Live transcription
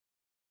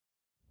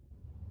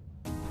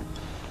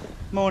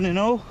Morning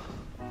all.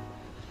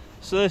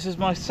 So this is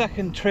my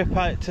second trip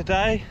out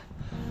today.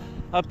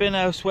 I've been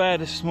elsewhere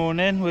this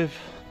morning with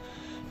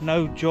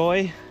no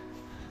joy,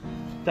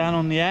 down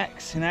on the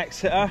X in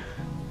Exeter.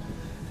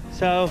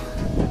 So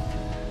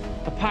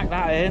I packed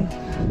that in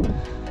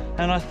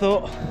and I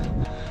thought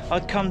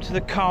I'd come to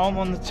the Calm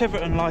on the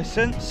Tiverton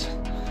licence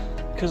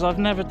because I've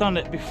never done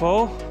it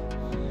before.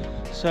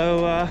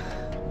 So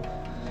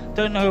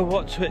don't know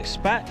what to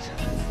expect.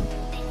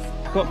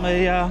 Got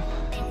my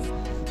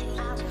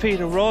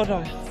feeder rod.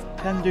 I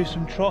can do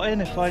some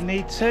trotting if I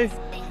need to,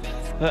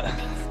 but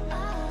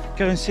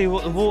go and see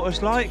what the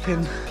water's like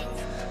and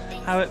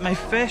how it may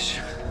fish.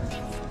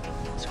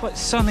 It's quite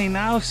sunny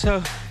now,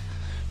 so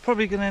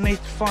probably going to need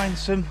to find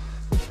some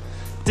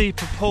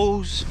deeper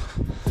pools,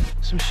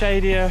 some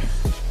shadier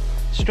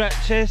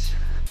stretches.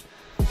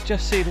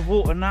 Just see the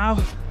water now.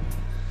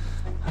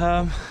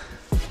 So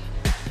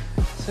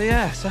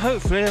yeah, so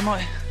hopefully I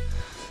might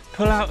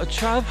pull out a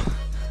chub.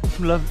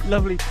 Some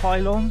lovely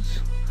pylons.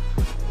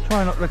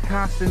 Try not to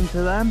cast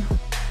into them.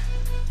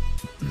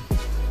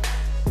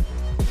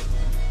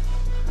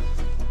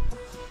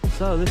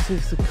 So this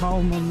is the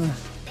Calm on the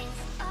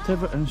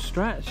Tiverton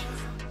stretch.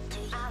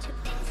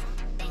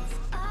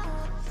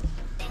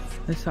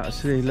 This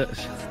actually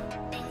looks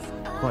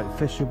quite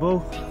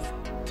fishable,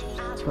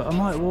 but I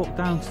might walk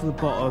down to the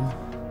bottom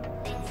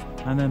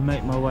and then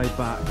make my way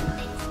back.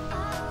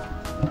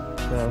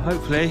 So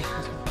hopefully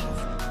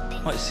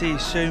might see you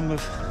soon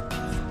with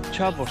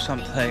chub or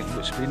something,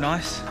 which would be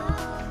nice.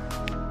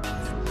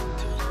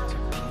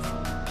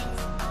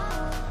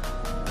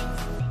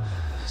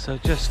 So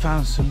just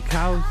found some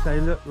cows. They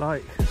look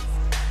like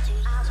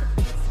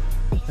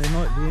they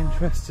might be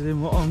interested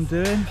in what I'm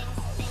doing.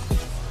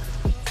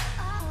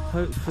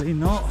 Hopefully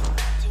not.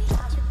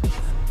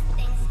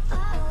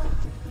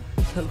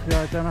 Hopefully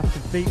I don't have to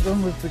beat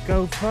them with the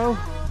GoPro.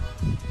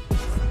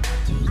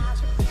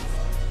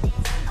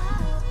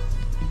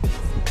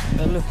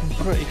 They're looking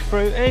pretty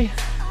fruity.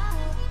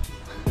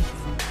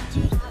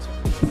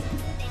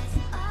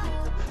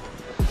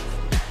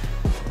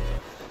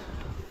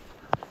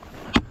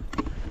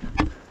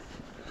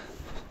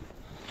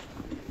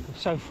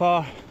 So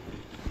far,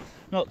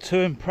 not too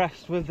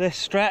impressed with this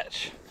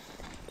stretch.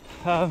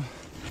 Can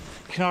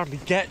hardly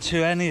get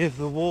to any of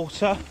the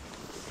water.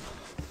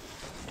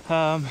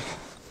 Not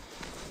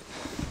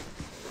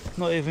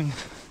even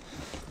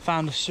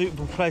found a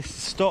suitable place to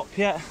stop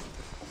yet.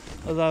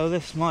 Although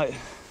this might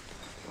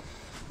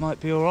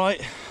be all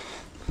right.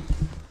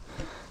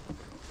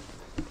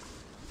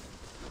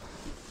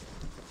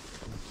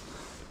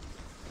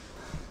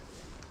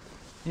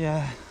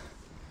 Yeah.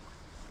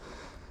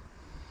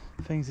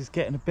 Things is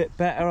getting a bit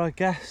better, I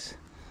guess.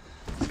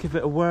 Let's give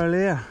it a whirl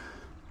here.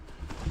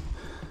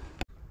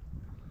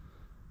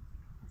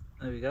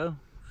 There we go,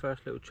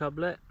 first little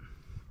chublet.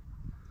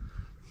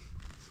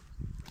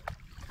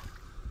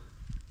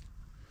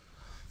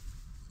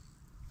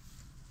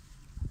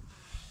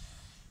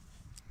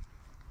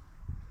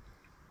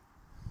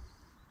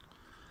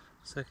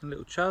 Second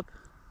little chub,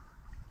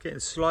 getting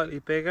slightly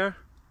bigger,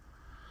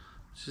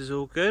 which is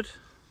all good.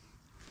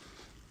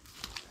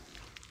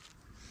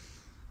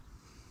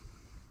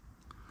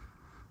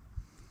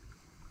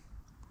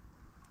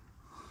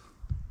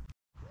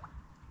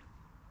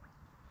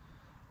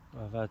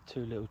 I've had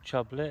two little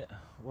chublet,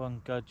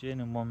 one gudgeon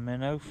and one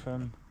minnow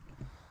from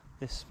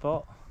this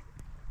spot.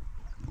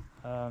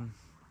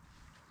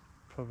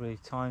 Probably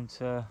time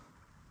to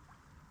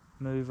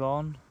move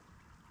on,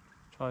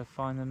 try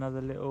find another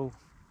little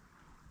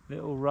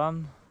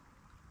run.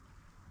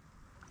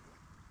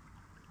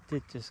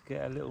 Did just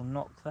get a little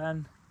knock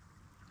then,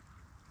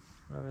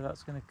 whether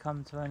that's going to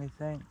come to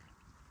anything,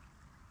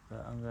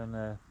 but I'm going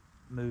to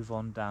move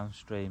on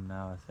downstream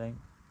now, I think.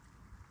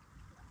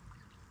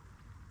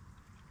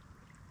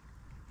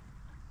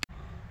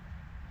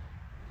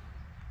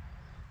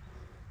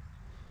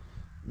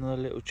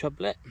 Another little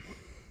chublet.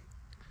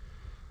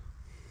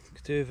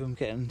 Two of them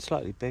getting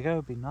slightly bigger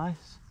would be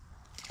nice.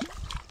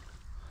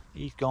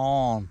 He's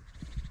gone.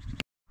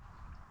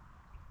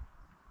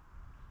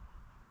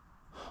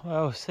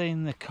 Well,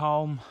 seeing the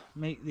Calm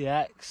meet the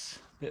X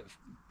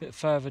bit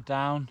further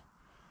down.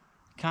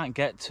 Can't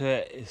get to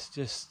it. It's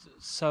just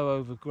so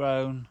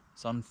overgrown.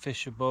 It's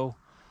unfishable.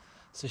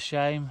 It's a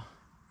shame.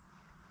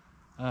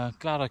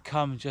 Glad I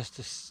come just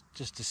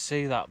to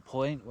see that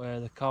point where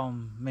the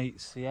Calm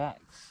meets the X.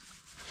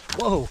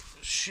 Whoa,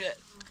 shit.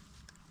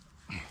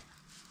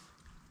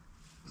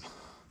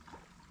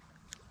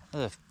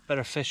 There's a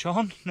better fish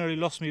on. Nearly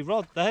lost me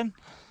rod then.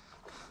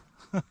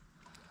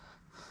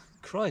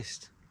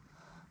 Christ.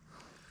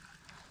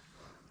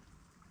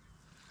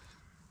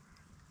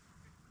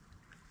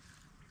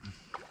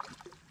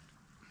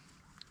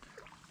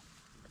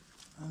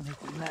 I need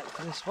the net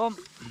for this one.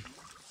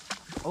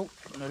 Oh,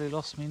 nearly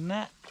lost me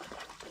net.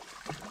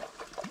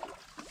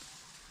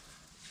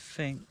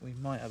 Think we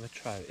might have a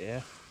trout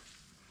here.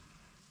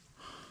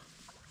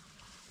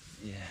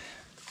 Yeah.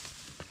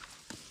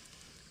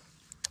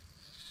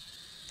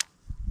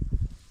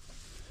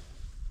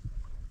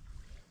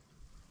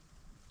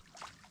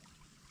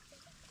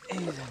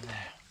 He's in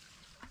there.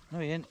 No,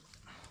 he ain't.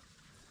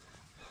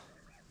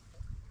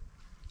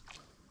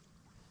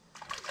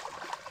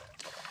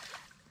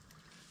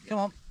 Come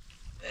on.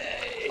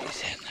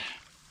 He's in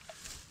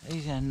there.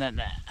 He's in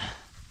there.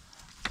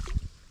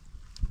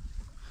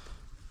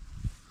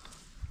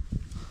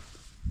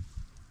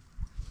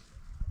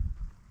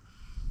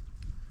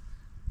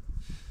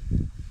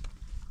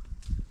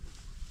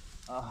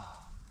 Oh.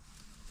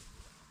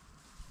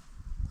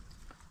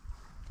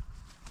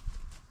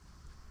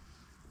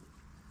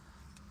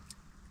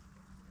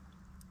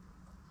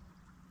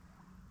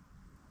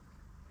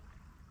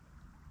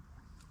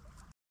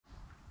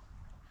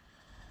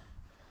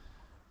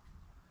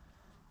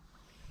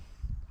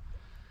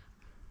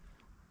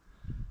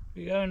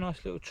 Here we go,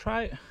 nice little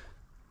trout.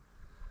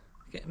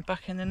 Getting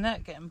back in the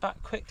net, getting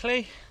back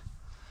quickly.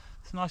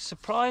 It's a nice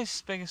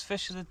surprise, biggest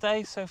fish of the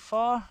day so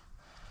far.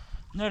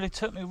 Nearly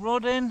took me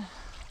rod in. I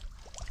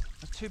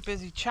was too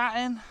busy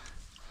chatting.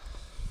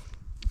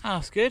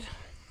 That's good.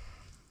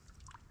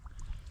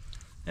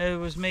 It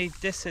was me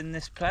dissing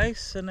this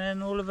place and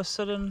then all of a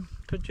sudden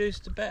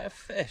produced a better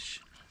fish.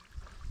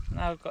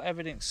 Now I've got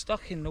everything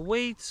stuck in the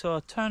weeds, so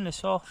I'll turn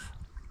this off.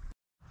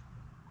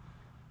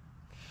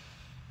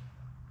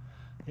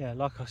 Yeah,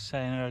 like I was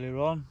saying earlier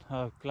on,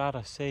 I'm glad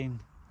I've seen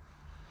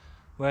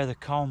where the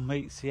calm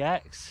meets the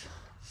X.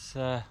 It's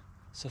a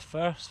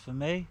first for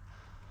me.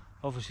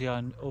 Obviously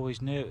I always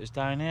knew it was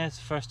down here. It's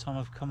the first time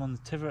I've come on the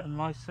Tivvy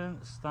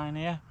licence down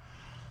here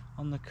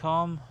on the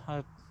calm.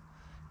 I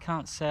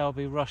can't say I'll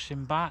be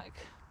rushing back.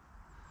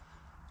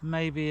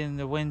 Maybe in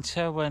the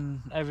winter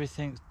when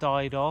everything's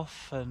died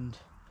off and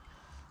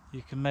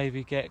you can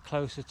maybe get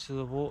closer to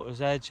the water's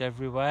edge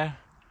everywhere.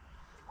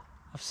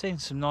 I've seen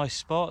some nice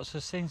spots,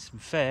 I've seen some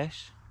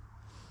fish.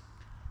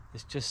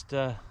 It's just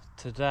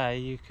today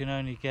you can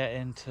only get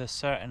into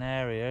certain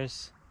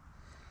areas.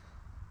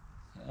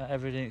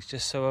 Everything's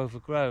just so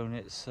overgrown.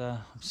 It's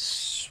I'm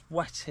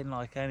sweating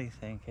like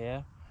anything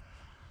here.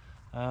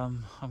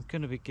 I'm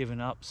going to be giving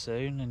up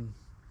soon and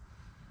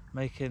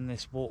making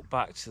this walk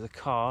back to the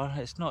car.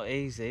 It's not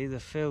easy,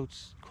 the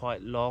field's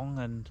quite long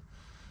and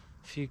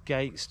a few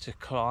gates to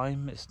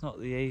climb. It's not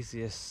the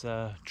easiest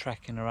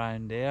trekking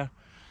around here.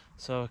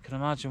 So I can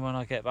imagine when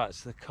I get back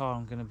to the car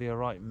I'm going to be a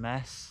right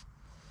mess.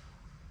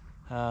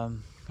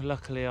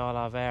 Luckily I'll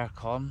have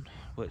aircon,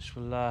 which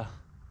will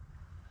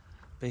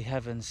be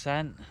heaven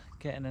sent.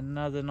 Getting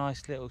another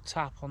nice little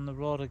tap on the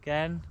rod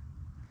again.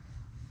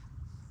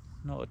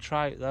 Not a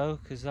trout though,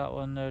 because that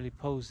one nearly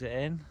pulls it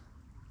in.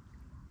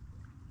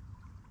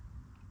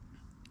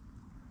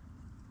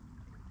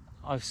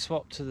 I've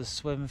swapped to the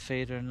swim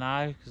feeder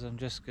now because I'm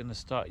just going to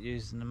start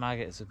using the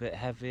maggots a bit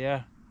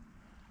heavier.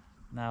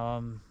 Now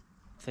I'm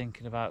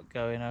thinking about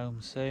going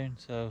home soon,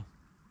 so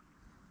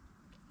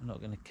I'm not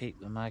going to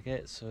keep the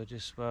maggots, so I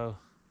just will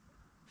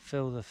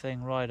fill the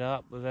thing right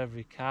up with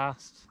every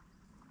cast.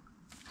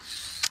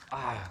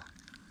 Ah,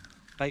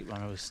 bait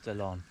runner was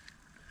still on.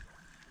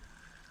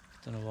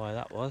 Don't know why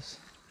that was.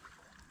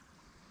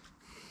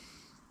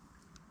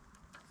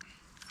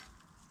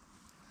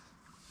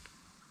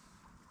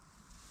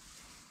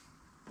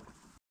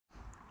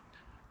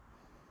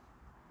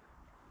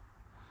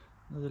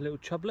 Another little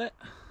chublet.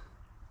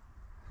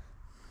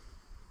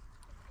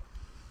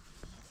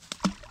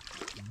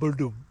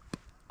 Boom.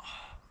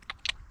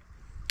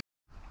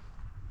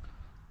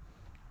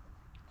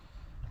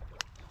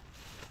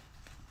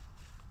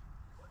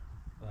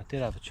 I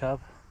did have a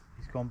chub,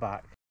 he's gone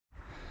back.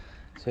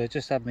 So I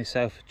just had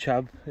myself a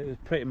chub. It was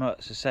pretty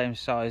much the same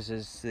size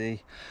as the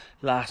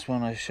last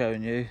one I've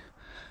shown you.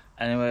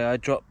 Anyway, I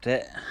dropped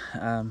it.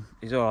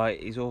 He's alright,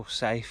 he's all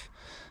safe.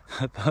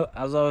 But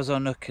as I was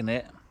unhooking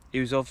it, he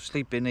was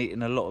obviously been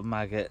eating a lot of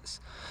maggots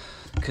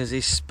because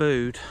he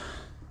spewed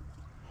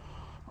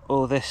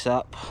all this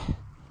up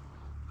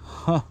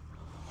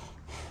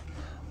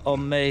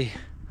on me.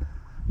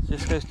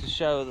 Just goes to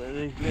show that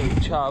these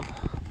little chub,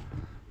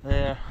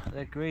 they're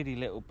greedy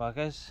little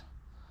buggers.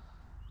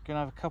 Gonna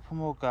have a couple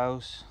more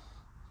goes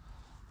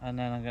and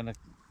then I'm gonna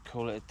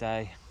call it a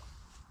day.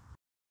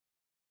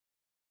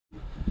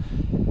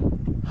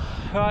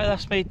 Right,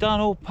 that's me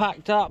done, all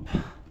packed up.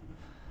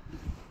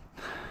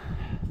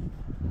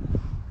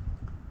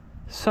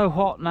 So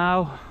hot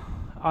now,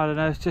 I don't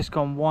know, it's just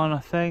gone 1 I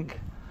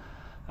think.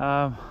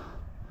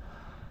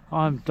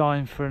 I'm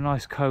dying for a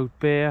nice cold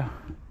beer.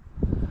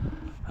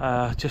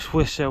 Just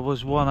wish there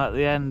was one at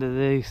the end of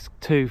these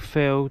 2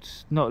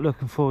 fields. Not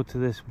looking forward to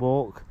this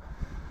walk.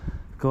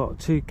 Got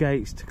 2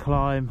 gates to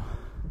climb,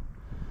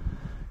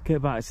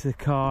 get back to the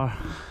car,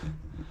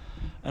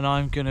 and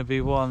I'm going to be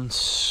one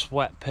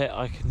sweat pit.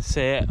 I can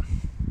see it.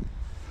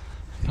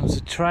 Comes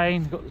a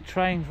train, got the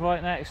trains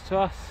right next to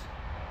us.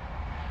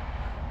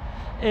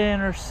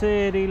 Inner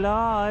city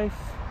life.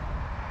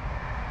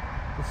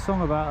 There's a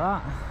song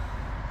about that.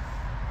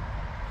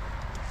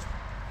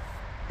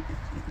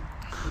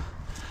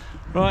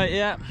 Right,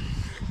 yeah.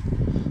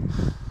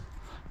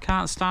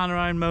 Can't stand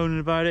around moaning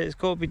about it, it's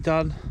got to be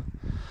done.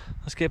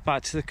 Let's get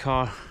back to the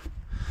car.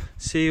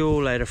 See you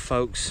all later,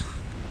 folks.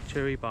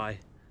 Cheery, bye.